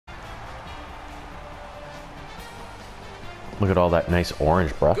Look at all that nice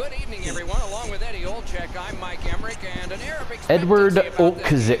orange, bro. Good evening, everyone. Along with Eddie Olczyk, I'm Mike Emmerich, and an Arabic Edward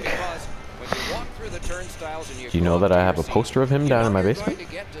Olczyk. Do you know that I have a poster of him down in my basement?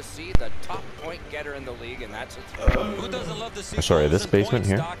 Sorry, this basement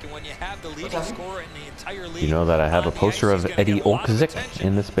here. You know that I have a poster of Eddie Olczyk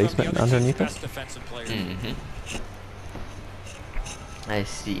in this basement underneath it? Mm-hmm. I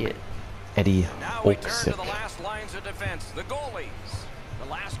see it. Eddie Now we turn to the Olczyk. last lines of defense, the goalies. The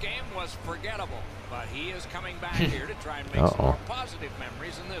last game was forgettable, but he is coming back here to try and make some more positive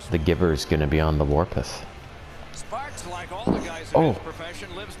memories in this The one. giver's gonna be on the Warpath. Sparks, like all the guys in his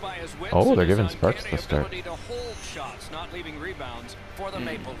profession, lives by his wits Oh, and they're his giving Sparks uncanny the start. ability to hold shots, not leaving rebounds for the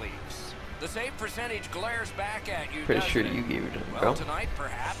Maple Leafs. The save percentage glares back at you. Pretty sure doesn't you it? gave it to him, Well, bro. tonight,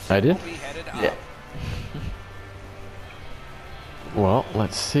 perhaps I it did? will be headed up. Yeah. Well,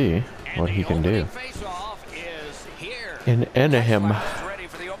 let's see what he can do. Face-off is here. In Anaheim. Is ready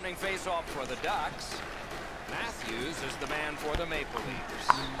for the opening face-off for the Ducks. Matthews is the man for the Maple Leafs.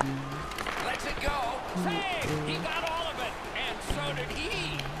 Lets it go. Save! He got all of it, and so did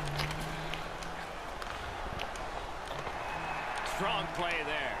he. Strong play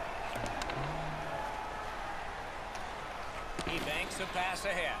there. He banks a pass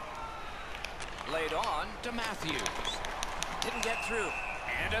ahead. Laid on to Matthews. Didn't get through.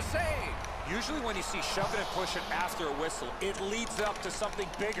 And a save. Usually when you see shove it and push it after a whistle, it leads up to something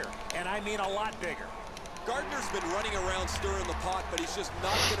bigger, and I mean a lot bigger. Gardner's been running around stirring the pot, but he's just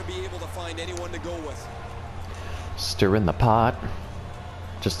not going to be able to find anyone to go with. Stir in the pot.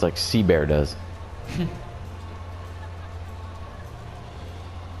 Just like Sea Bear does.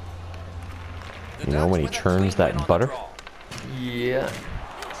 You know, when he churns that butter. Yeah.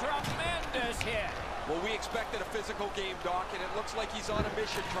 Tremendous hit. Well, we expected a physical game, Doc, and it looks like he's on a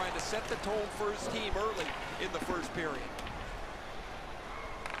mission trying to set the tone for his team early in the first period.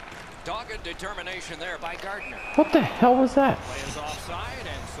 Dogged determination there by Gardner. What the hell was that? Play is offside,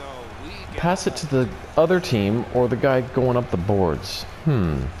 and so we get Pass it to the other team or the guy going up the boards.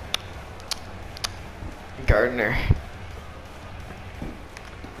 Gardner.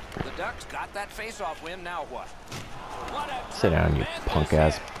 The Ducks got that face-off win. Now what? What a Sit down, you tremendous punk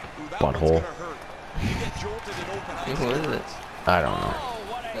ass hit. Ooh, that one's butthole. gonna hurt. You get jolted in open ice. Who is it? I don't know. Oh,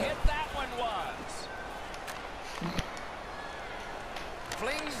 what a hit that one was.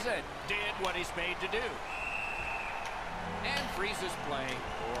 Flings it. Did what he's made to do. And freezes play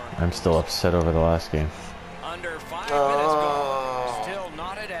for I'm still upset over the last game. under 5 minutes gone. Still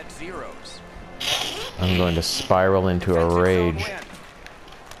knotted at zeros. I'm going to spiral into a rage.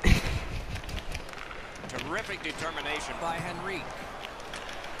 Terrific determination by Henrique.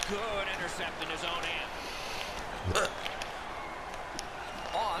 Good intercept in his own end.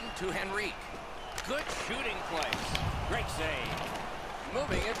 On to Henrique. Good shooting place. Great save.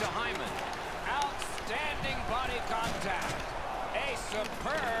 Moving it to Hyman. Outstanding body contact. A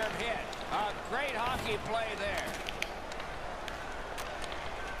superb hit. A great hockey play there.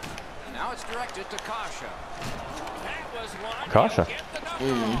 Now it's directed to Kasha. That was one. Kasha. He'll get the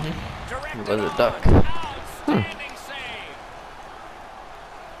number. Directed Was it on. Duck? Outstanding save.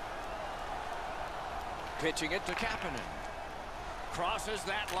 Pitching it to Kapanen. Crosses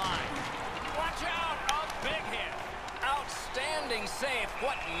that line. Watch out. A big hit. Outstanding save.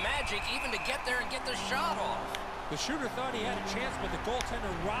 What magic even to get there and get the shot off. The shooter thought he had a chance, but the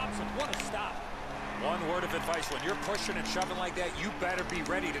goaltender robs him. What a stop. One word of advice, when you're pushing and shoving like that, you better be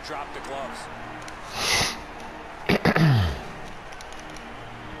ready to drop the gloves.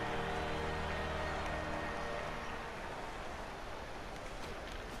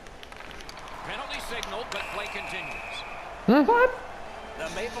 Penalty signaled, but play continues. What? The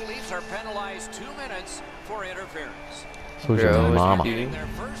Maple Leafs are penalized 2 minutes for interference. So was your Bro, mama. Getting their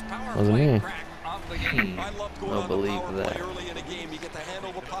first power Wasn't play me. crack of the game. I love going I'll on the believe power that. play early in a game. You get to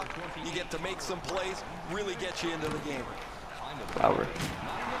handle the puck, you get to make some plays, really get you into the game. Power.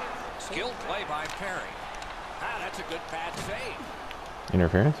 Skilled play by Perry. Ah, that's a good pad save.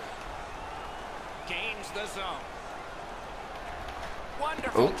 Interference? Gains the zone.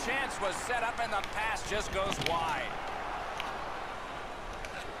 Wonderful Oh. chance was set up and the pass just goes wide.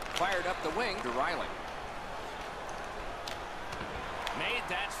 Fired up the wing to Riley. Made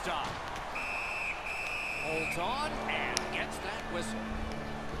that stop. Holds on and gets that whistle.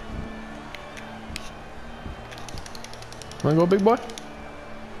 Wanna go, big boy?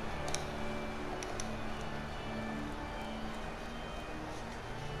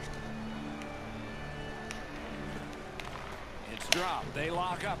 It's dropped. They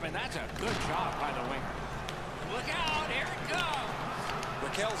lock up, and that's a good job by the winger. Look out. Here it goes. The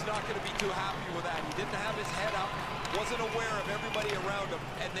Raquel's not going to be too happy with that. He didn't have his head up, wasn't aware of everybody around him,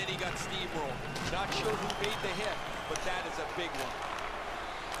 and then he got steamrolled. Not sure who made the hit, but that is a big one.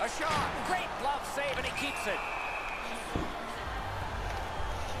 A shot. Great glove save, and he keeps it.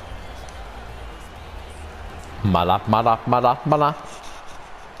 Mala, mala, mala, mala.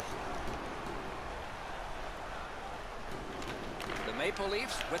 The Maple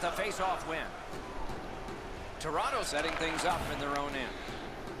Leafs with a face-off win. Toronto setting things up in their own end.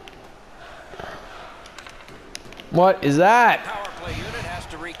 What is that? Power play unit has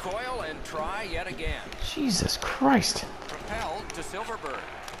to recoil and try yet again. Jesus Christ. Propelled to Silverberg.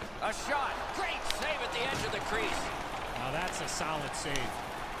 A shot. Great save at the edge of the crease. Now that's a solid save.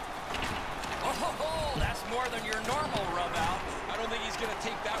 Oh, that's more than your normal rub out. I don't think he's going to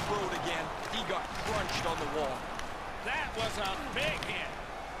take that road again. He got crunched on the wall. That was a big hit.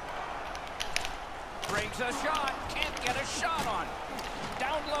 Brings a shot. Can't get a shot on.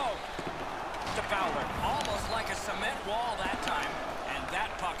 Down low. To Fowler. Almost like a cement wall that time. And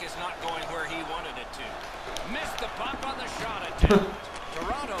that puck is not going where he wanted it to. Missed the puck on the shot attempt.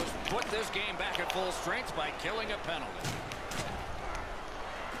 Toronto's put this game back at full strength by killing a penalty.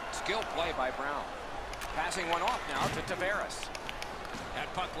 Skill play by Brown. Passing one off now to Tavares. That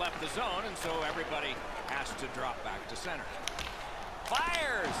puck left the zone, and so everybody has to drop back to center.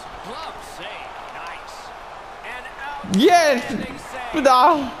 Fires! Glove save. Nice. And out. Yes! Save.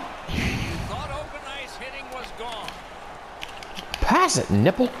 No. Thought open ice hitting was gone. Pass it,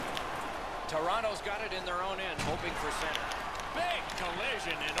 nipple. Toronto's got it in their own end, hoping for center. Big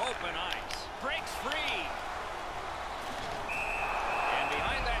collision in open ice. Breaks free. And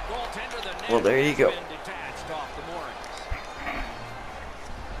behind that goaltender, the net Well, there you has go. been detached off the moorings.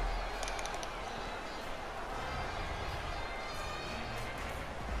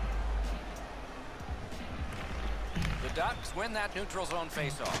 The Ducks win that neutral zone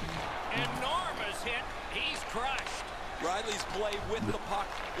faceoff. Enormous hit. He's crushed. Riley's play with the puck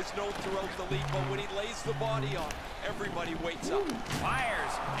is known throughout the league, but when he lays the body on, everybody waits up.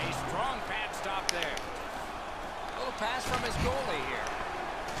 Fires. A strong pad stop there. Little pass from his goalie here.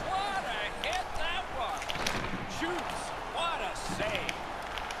 What a hit that was. Shoots. What a save.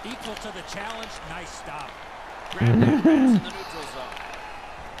 Equal to the challenge. Nice stop. Grab that pass in the neutral zone.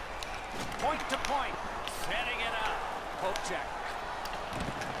 Point to point. Setting it up. Poke check.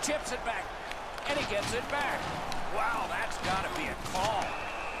 Chips it back. And he gets it back. Wow, that's got to be a call.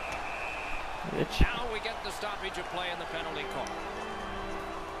 Now we get the stoppage of play in the penalty call.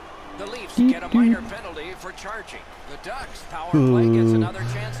 The Leafs get a minor penalty for charging. The Ducks power play gets another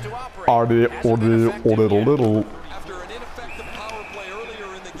chance to operate. Hasn't been effective yet. After an ineffective power play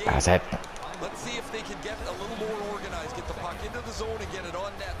earlier in the game, That's it. let's see if they can get a little more organized, get the puck into the zone and get it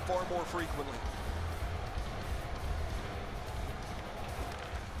on net far more frequently.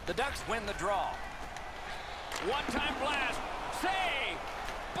 The Ducks win the draw. One-time blast. Save.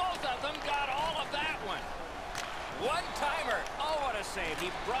 Both of them got all of that one. One-timer. Oh, what a save. He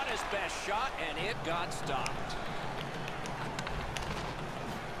brought his best shot, and it got stopped.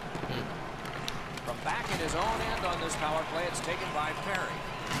 From back in his own end on this power play, it's taken by Perry.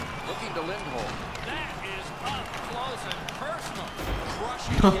 Looking to Lindholm. That is up close and personal.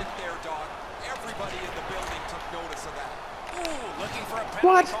 Crushing hit there, Doc. Everybody in the building took notice of that. Ooh, looking for a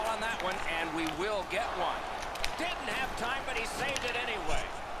penalty call on that one, and we will get one. Didn't have time, but he saved it anyway.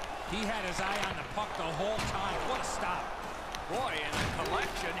 He had his eye on the puck the whole time. What a stop. Boy, in the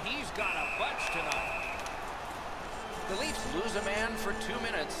collection, he's got a bunch tonight. The Leafs lose a man for 2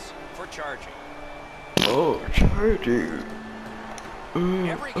 minutes for charging. Oh, charging.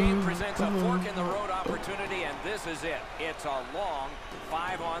 Every game presents a fork-in-the-road opportunity, and this is it. It's a long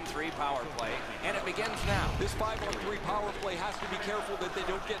 5-on-3 power play, and it begins now. This 5-on-3 power play has to be careful that they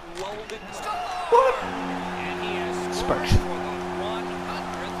don't get lulled in. What? And he has scored Sparks. for the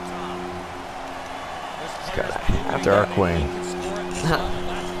 100th time. Darkwing.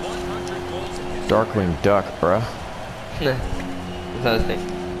 Darkwing Duck, bruh. Is that his name?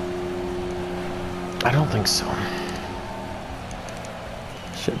 I don't think so.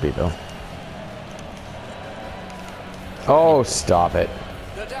 Should be, though. Oh, stop it.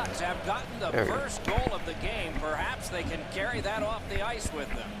 The Ducks have gotten the There we go. first goal of the game. Perhaps they can carry that off the ice with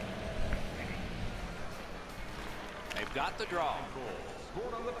them. They've got the draw.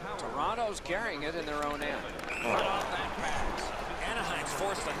 Toronto's carrying it in their own end. Cut off that pass. Anaheim's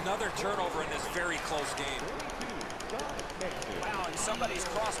forced another turnover in this very close game. Wow, and somebody's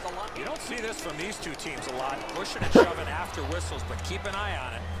crossed the line. You don't see this from these two teams a lot. Pushing and shoving after whistles, but keep an eye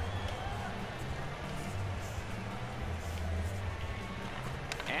on it.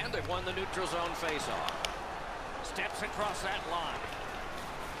 And they've won the neutral zone faceoff. Steps across that line.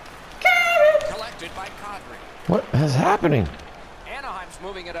 intercepted by Kadri. What is happening? Anaheim's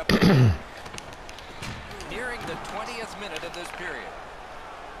moving it up. Nearing the 20th minute of this period.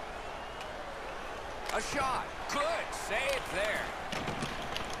 A shot. Good save there.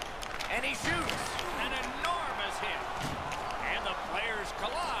 And he shoots. An enormous hit. And the players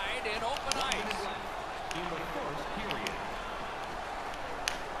collide in open ice. In the first period.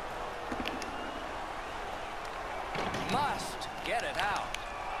 Must get it out.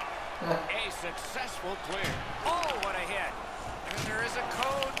 A successful clear. Oh, what a hit. And there is a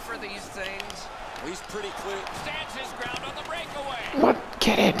code for these things. He's pretty clear. Stands his ground on the breakaway. What?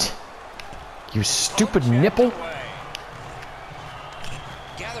 Get it. You stupid nipple. Away.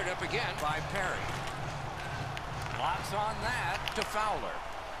 Gathered up again by Perry. Lots on that to Fowler.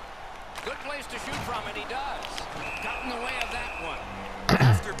 Good place to shoot from, and he does. Got in the way of that one.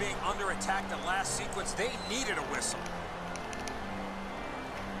 After being under attack the last sequence, they needed a whistle.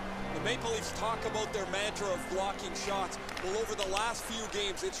 The Maple Leafs talk about their mantra of blocking shots. Well, over the last few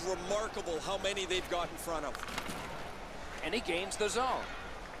games, it's remarkable how many they've got in front of. And he gains the zone.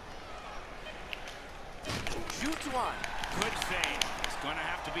 Shoots one. Good save. It's going to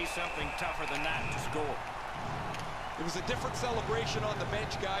have to be something tougher than that to score. It was a different celebration on the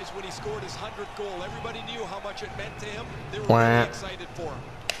bench, guys, when he scored his 100th goal. Everybody knew how much it meant to him. They were really excited for him.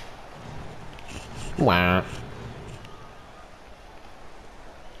 Wow.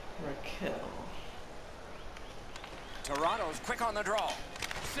 Raquel. Toronto's quick on the draw.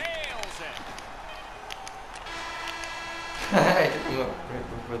 Sails it. Right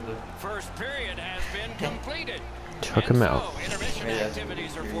before the First period has been completed. Took him out. Intermission Yeah,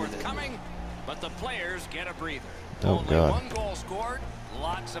 activities are forthcoming, but the players get a breather. Oh, Only God. one goal scored,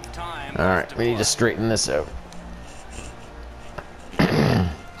 lots of time. All left right, we need to play. straighten this out.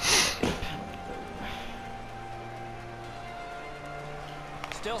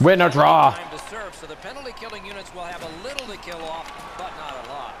 Still Win or some draw. time to serve, so the penalty killing units will have a little to kill off, but not a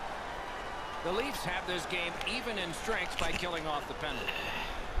lot. The Leafs have this game even in strength by killing off the penalty.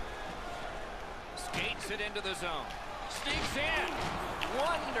 Skates it into the zone. Sneaks in.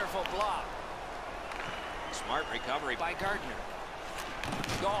 Wonderful block. Smart recovery by Gardner.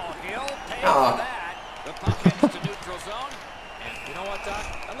 Oh, he'll pay for that. The puck heads to neutral zone. And you know what, Doc?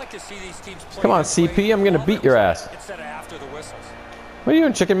 I'd like to see these teams play. Come on, this way CP, I'm gonna on beat their your play ass. instead of after the whistles. What are you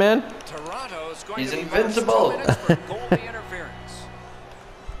doing, chicken man? Toronto's going He's to be invincible. minus 2 minutes for goalie interference.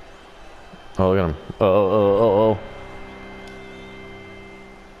 Oh, look at him. Oh.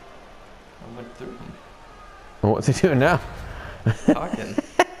 I went through him. What's he doing now? Talking.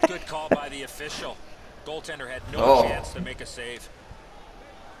 Good call by the official. Goaltender had no Oh. chance to make a save.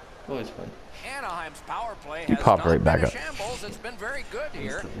 Always fun. Anaheim's power play He has popped not right back been a up. shambles. It's been very good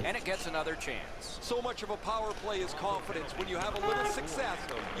here, and it gets another chance. So much of a power play is confidence. When you have a little success,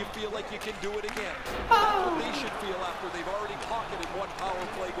 you feel like you can do it again. That's what they should feel after they've already pocketed one power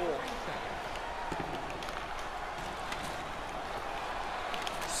play goal.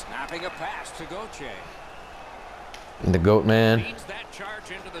 Snapping a pass to Gauthier. The goat man. Feeds that charge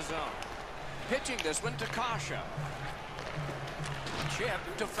into the zone. Pitching this one to Kasha. Chip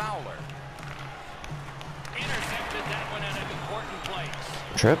to Fowler. Intercepted that one at an important place.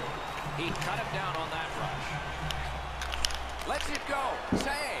 Trip. He cut him down on that rush. Lets it go.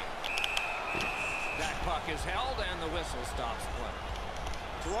 Save. That puck is held and the whistle stops play.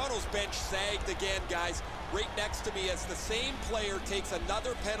 Toronto's bench sagged again, guys. Right next to me as the same player takes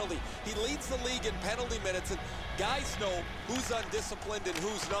another penalty. He leads the league in penalty minutes, and guys know who's undisciplined and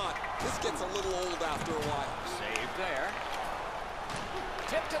who's not. This gets a little old after a while. Save there.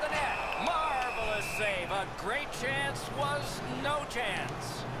 Tip to the net. Marvelous save. A great chance was no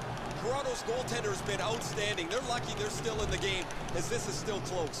chance. Toronto's goaltender has been outstanding. They're lucky they're still in the game, as this is still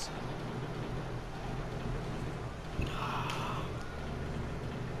close.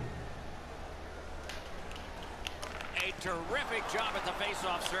 A terrific job at the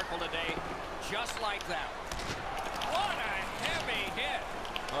face-off circle today. Just like that. What a heavy hit.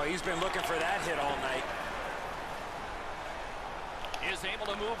 Oh, he's been looking for that hit all night. Is able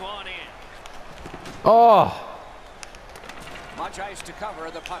to move on in. Oh. Much ice to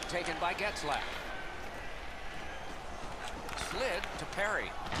cover. The puck taken by Getzlaff. Slid to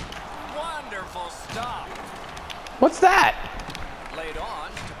Perry. Wonderful stop. What's that? Laid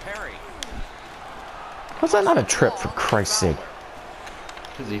on to Perry. How's that not a trip, for Christ's sake?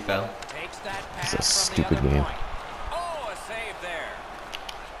 Because he fell. Takes that pass It's a from stupid the other game. point. Oh, a save there.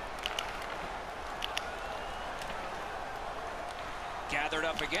 Gathered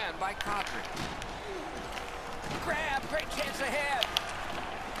up again by Kadri. Grab, great chance ahead.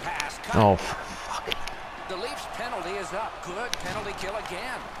 Pass cut. Oh, fuck. The Leafs penalty is up. Good penalty kill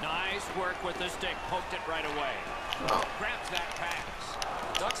again. Nice work with the stick. Poked it right away. Grabs that pass.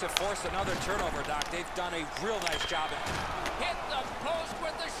 Ducks have forced another turnover, Doc. They've done a real nice job. Hit the post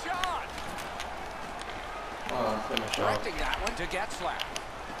with the shot. Finish off. Directing that one to Getzlaf.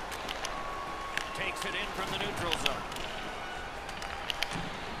 Takes it in from the neutral zone.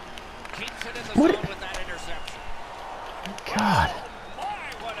 Keeps it in the zone with that interception. God.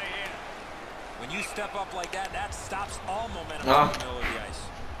 My, what a hit. When you step up like that, that stops all momentum in the middle of the ice.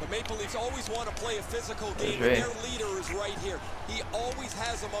 The Maple Leafs always want to play a physical game, right. and their leader is right here. He always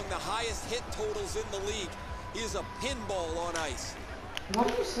has among the highest hit totals in the league. He is a pinball on ice.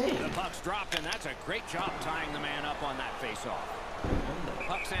 What are you saying? The puck's dropped, and that's a great job tying the man up on that faceoff.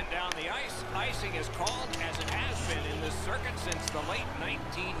 Puck sent down the ice. Icing is called, as it has been in this circuit since the late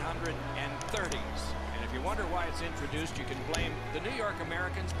 1930s. And if you wonder why it's introduced, you can blame the New York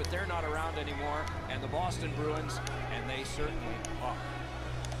Americans, but they're not around anymore, and the Boston Bruins, and they certainly are.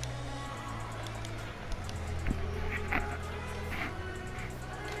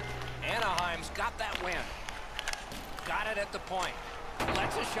 Anaheim's got that win. Got it at the point.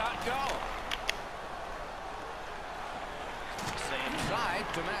 Lets a shot go. Same side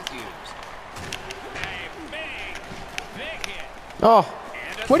to Matthews. A big hit. Oh,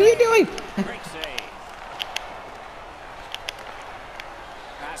 what are you doing? Great save.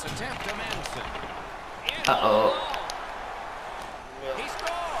 Pass attempt to Manson. Uh-oh. He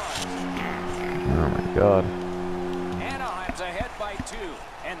scores. Oh my God. Anaheim's ahead by 2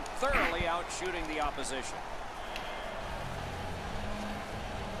 and thoroughly out shooting the opposition.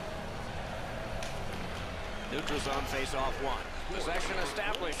 Neutral zone face-off 1. Possession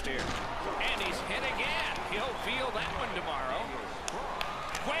established here. And he's hit again. He'll feel that one tomorrow.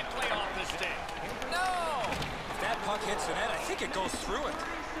 Quickly off the stick. No! If that puck hits the net, I think it goes through it.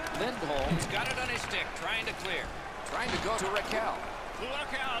 Lindholm's got it on his stick, trying to clear. Trying to go to Raquel.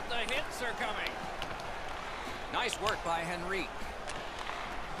 Look out, the hits are coming. Nice work by Henry.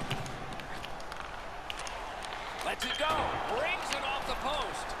 Lets it go. Brings it off the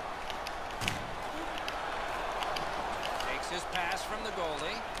post. Takes his pass from the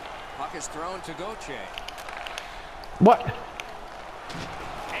goalie. Puck is thrown to Gauthier. What? A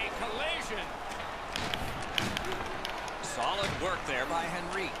collision. Solid work there by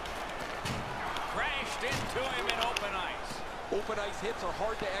Henry. Crashed into him in open ice. Open ice hits are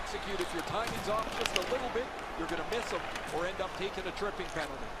hard to execute. If your timing's off just a little bit, you're going to miss them or end up taking a tripping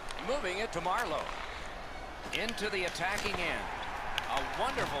penalty. Moving it to Marlowe. Into the attacking end. A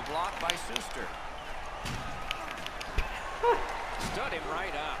wonderful block by Suster. Stood him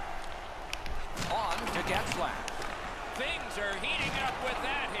right up. On to Getzlaf. Things are heating up with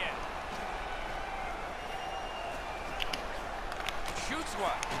that hit. Shoots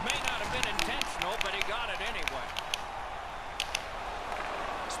one. May not have been intentional, but he got it anyway.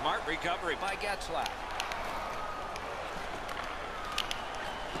 Smart recovery by Getzlaf.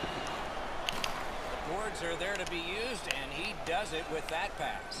 The boards are there to be used, and he does it with that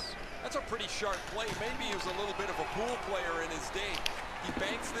pass. That's a pretty sharp play. Maybe he was a little bit of a pool player in his day. He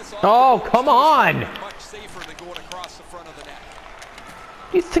banks this off. Oh, come on! Much safer than going across the front of the net.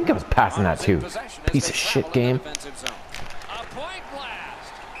 What do you think I was passing that to? Piece of shit game. A point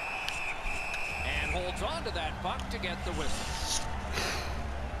blast. And holds on to that puck to get the whistle.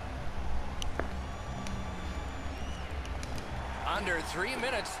 Under 3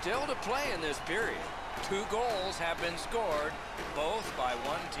 minutes still to play in this period. 2 goals have been scored, both by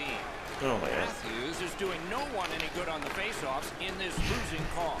one team. Oh my God. Matthews is doing no one any good on the faceoffs in this losing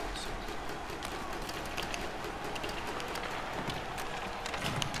cause.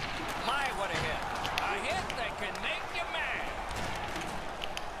 My, what a hit. A hit that can make you mad.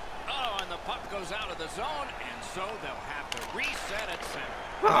 Oh, and the puck goes out of the zone, and so they'll have to reset at center.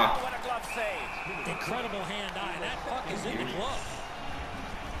 Oh, what a glove save. Incredible hand-eye. That puck is in the glove.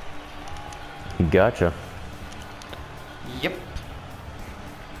 Gotcha. Yep.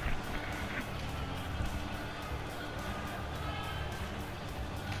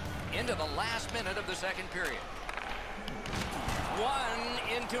 Into the last minute of the second period. One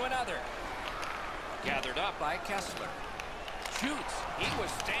into another. Gathered up by Kessler. Shoots. He was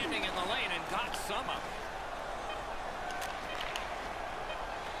standing in the lane and got some of it.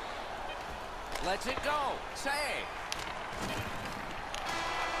 Lets it go. Save.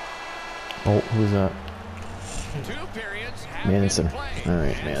 Oh, who's that? 2 periods have Manson. been played. All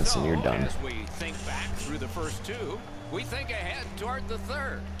right, And Manson, so, you're done. As we think back through the first 2, we think ahead toward the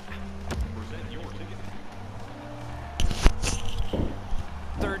third.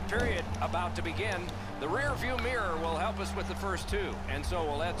 Third period about to begin. The rear view mirror will help us with the first 2, and so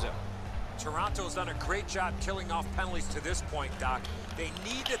will Edzo. Toronto's done a great job killing off penalties to this point, Doc. They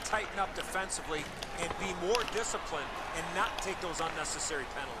need to tighten up defensively and be more disciplined and not take those unnecessary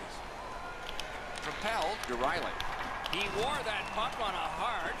penalties. Propelled to Riley. He wore that puck on a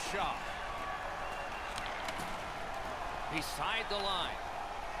hard shot. Beside the line.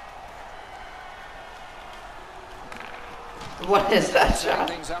 What is that shot?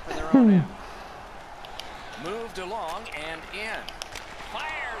 Things up in their own end. Moved along and in.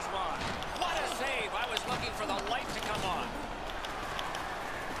 Fires one. What a save. I was looking for the light to come on.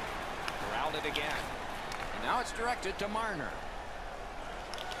 Corralled it again. And now it's directed to Marner.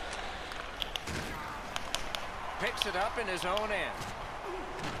 Picks it up in his own end.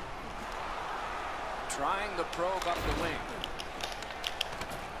 Trying the probe up the wing.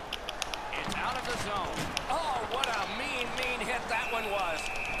 It's out of the zone. Oh, what a mean hit that one was.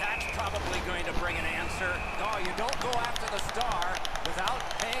 That's probably going to bring an answer. Oh, you don't go after the star without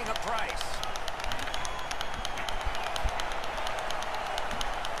paying a price.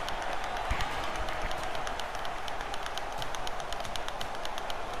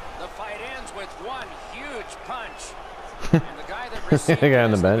 The fight ends with one huge punch. And the guy that received The guy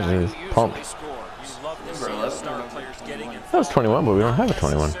on the bench guy is who pumped. usually scores. You love to see the star players getting in. That was 21, but we don't have a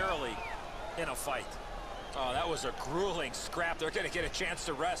 21. Necessarily in a fight. Oh, that was a grueling scrap. They're going to get a chance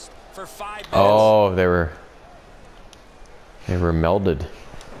to rest for 5 minutes. Oh, they were melded.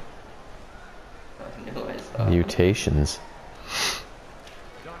 Mutations.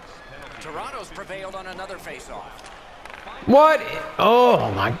 Toronto's prevailed on another face-off. What?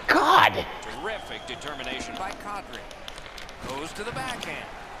 Oh my God! Terrific determination by Kadri. Goes to the backhand.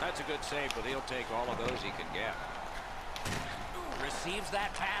 That's a good save, but he'll take all of those he can get. Receives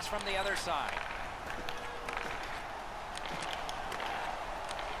that pass from the other side.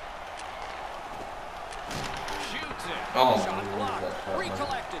 Shoots it. Oh, Shot blocked.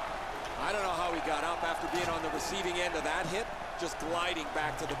 Recollected. I don't know how he got up after being on the receiving end of that hit. Just gliding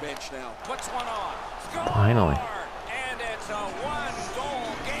back to the bench now. Puts one on. Score! Finally. And it's a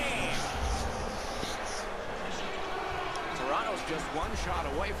one-goal game. Toronto's just one shot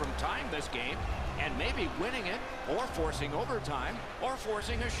away from tying this game and maybe winning it or forcing overtime or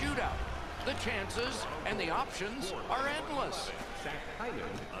forcing a shootout. The chances and the options are endless.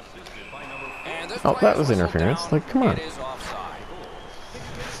 And this Oh, play that is was whistled interference. down. Like, come on. It is offside.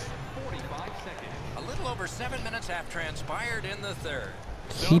 A little over 7 minutes have transpired in the third.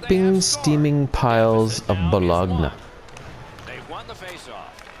 So they Keeping have scored. steaming piles Deficit of now is Bologna. one. They've won the faceoff.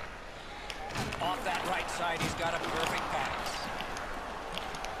 Off that right side, he's got a perfect pass.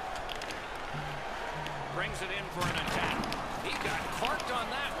 Brings it in for an attack. He got corked on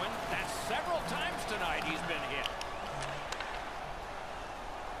that one. That's several times tonight he's been hit.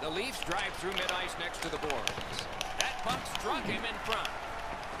 The Leafs drive through mid-ice next to the boards. That puck struck him in front.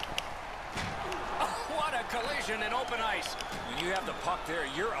 Oh, what a collision in open ice. When you have the puck there,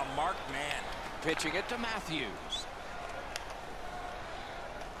 you're a marked man. Pitching it to Matthews.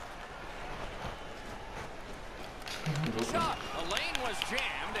 Shot. A lane was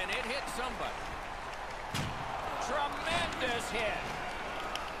jammed and it hit somebody. Tremendous hit.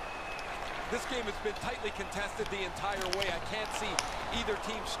 This game has been tightly contested the entire way. I can't see either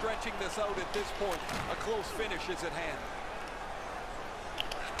team stretching this out at this point. A close finish is at hand.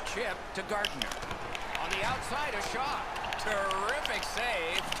 Chip to Gardner. On the outside, a shot. Terrific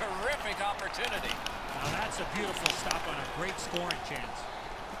save. Terrific opportunity. Now that's a beautiful stop on a great scoring chance.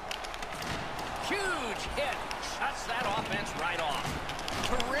 Huge hit. Shuts that offense right off.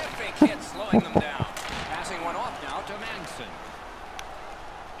 Terrific hit slowing them down. Passing one off now to Manson.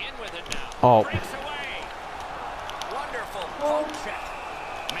 In with it now. Oh. Breaks away. Wonderful poke check.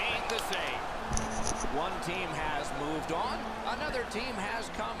 Made the save. One team has moved on. Another team has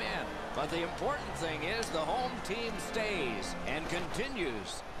come in. But the important thing is the home team stays and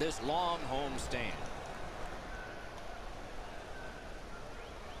continues this long home stand.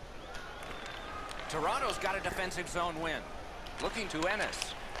 Toronto's got a defensive zone win. Looking to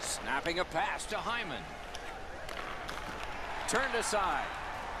Ennis. Snapping a pass to Hyman. Turned aside.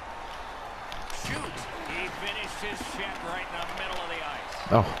 Shoot. He finished his check right in the middle of the ice.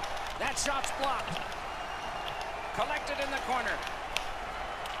 Oh. That shot's blocked. Collected in the corner.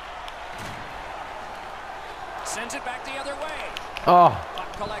 Sends it back the other way. Oh.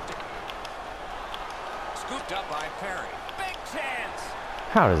 Puck collected. Scooped up by Perry. Big chance.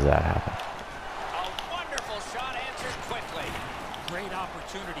 How does that happen? A wonderful shot answered quickly. Great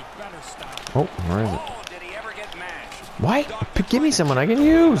opportunity. Better stop. Oh, where is it? Oh, did he ever get mashed? Why? Give me someone I can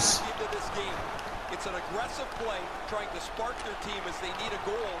use. Into this game. It's an aggressive play, trying to spark their team as they need a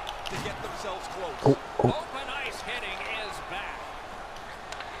goal to get themselves close. Oh, oh. Open ice hitting is back.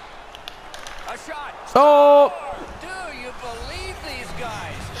 Oh! Do you believe these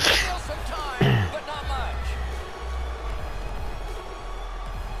guys? Still some time, but not much.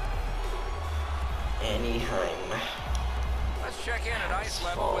 Anaheim. Let's check in at ice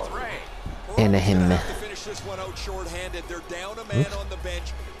level with Ray. Anaheim. Gonna have to finish this one out short-handed. They're down a man on the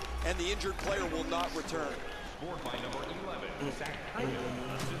bench, and the injured player will not return.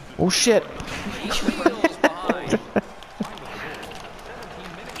 Oh shit. He wheels behind.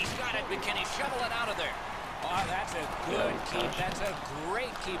 He's got it, but can he shovel it out of there? Oh, that's a good keep. That's a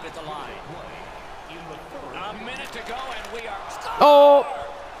great keep at the line. A minute to go, and we are... Oh!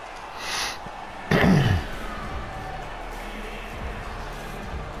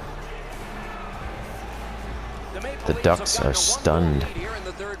 The Ducks are stunned. Here in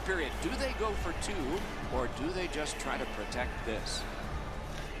the third period. Do they go for two, or do they just try to protect this?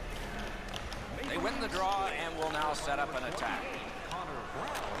 They win the draw and will now set up an attack.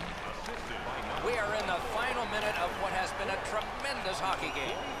 We are in the final minute of what has been a tremendous hockey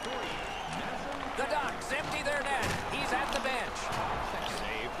game. The Ducks empty their net. He's at the bench.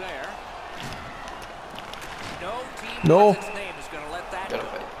 Save there. No team No. with its name is going to let that Gotta go.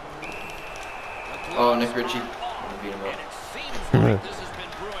 fight. Oh, Nick Ritchie. Beat him And up. it seems like this has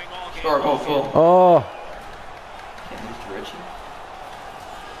been brewing all game. Score, go full. Oh! Can't lose to Ritchie.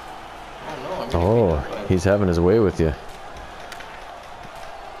 I don't know. I'm gonna beat Oh, him up. he's having his way with you.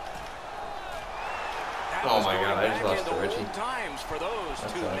 That Oh was my going God, I just back lost to into Ritchie. old times for those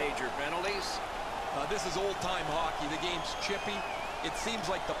That's two right. major penalties. This is old-time hockey. The game's chippy. It seems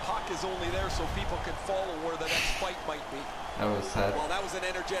like the puck is only there so people can follow where the next fight might be. That was sad. Well, that was an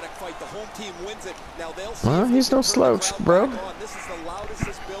energetic fight. The home team wins it. Now they'll see Well, if they he's can no turn the slouch, crowd bro. back on. This is the loudest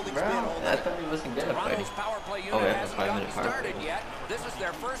this building's Bro, been all I night. thought he wasn't gonna fight. Toronto's power play Oh, unit yeah, hasn't 5 gotten minute power started play. yet. This is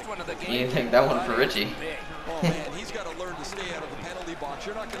their first one of the game. You take that one for but Ritchie. it's big. Oh, man, he's got to learn to stay out of the penalty box.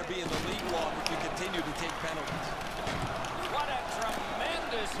 You're not going to be in the league long if you continue to take penalties. What a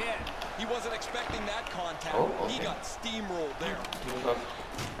tremendous hit. He wasn't expecting that contact. Oh, He okay. got steamrolled there.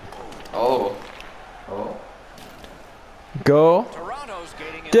 Oh. Oh. Go. Toronto's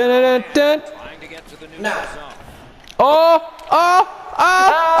gating in Dun, dun, dun, dun. trying to get to the neutral Nah. zone. Oh! Oh!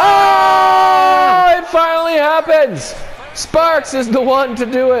 Oh! Oh! It finally happens! Sparks is the one to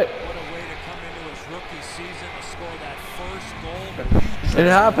do it. What a way to come into his rookie season to score that first goal. It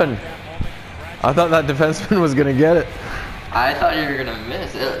happened. I thought that defenseman was gonna get it. I thought you were gonna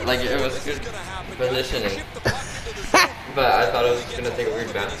miss. Like it was This good is going to happen. positioning, Ship the puck into the zone. but I thought it was He gonna gets take a hold weird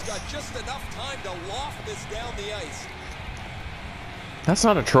of it. bounce. He's got just enough time to loft this down the ice. That's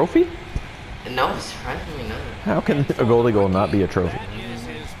not a trophy? No, surprisingly not. How can a goalie goal not be a trophy? That is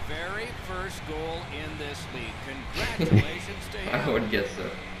his very first goal in this league. Congratulations to him. I would guess so.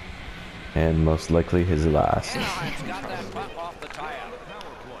 And most likely his last. Anaheim's got that puck off the tie-up.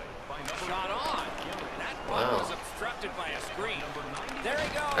 Shot on. That puck Wow. was obstructed by a screen. There he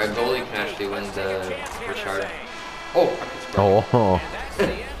goes. Our goalie can actually win Let's take a the chance here to Richard. save. Oh, Oh, And that's the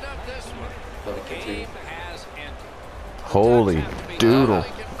end of this one. Well, The we can game see. has ended. holy doodle.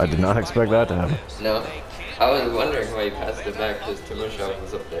 I did not expect that to happen. No, I was wondering why he passed it back because Timoshev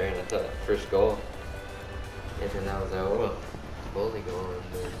was up there, and I thought first goal. And then I was like, oh, goalie goal.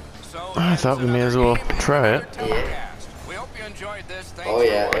 And then, So I thought we may as well try it. yeah. We hope you enjoyed this. Thanks Oh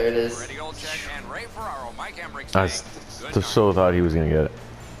yeah, for there it watching. is. Ready, old check, and Ray Ferraro, Mike Emmerich I saying, good just so thought he was gonna get it.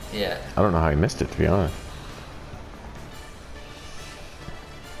 Yeah. I don't know how he missed it, to be honest.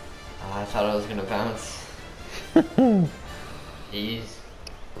 I thought I was gonna bounce. Jeez.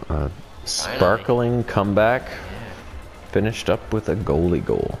 Sparkling comeback. Finished up with a goalie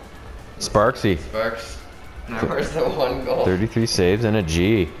goal. Sparksy. Sparks. Where's the one goal? 33 saves and a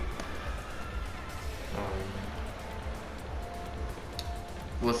G.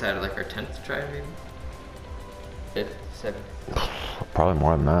 What's that, like our 10th try maybe? 5th, 7th? Probably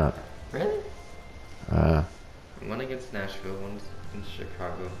more than that. Really? One against Nashville, one against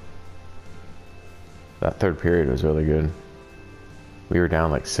Chicago. That third period was really good. We were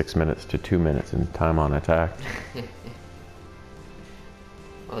down like 6 minutes to 2 minutes in time on attack.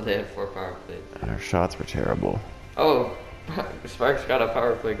 Oh, they had 4 power plays. And our shots were terrible. Oh, Sparks got a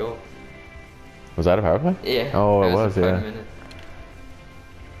power play goal. Was that a power play? Yeah. Oh, it that was, in 5 yeah. minutes.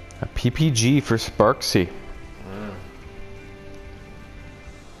 A PPG for Sparksy. Wow.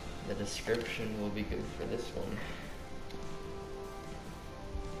 The description will be good for this one.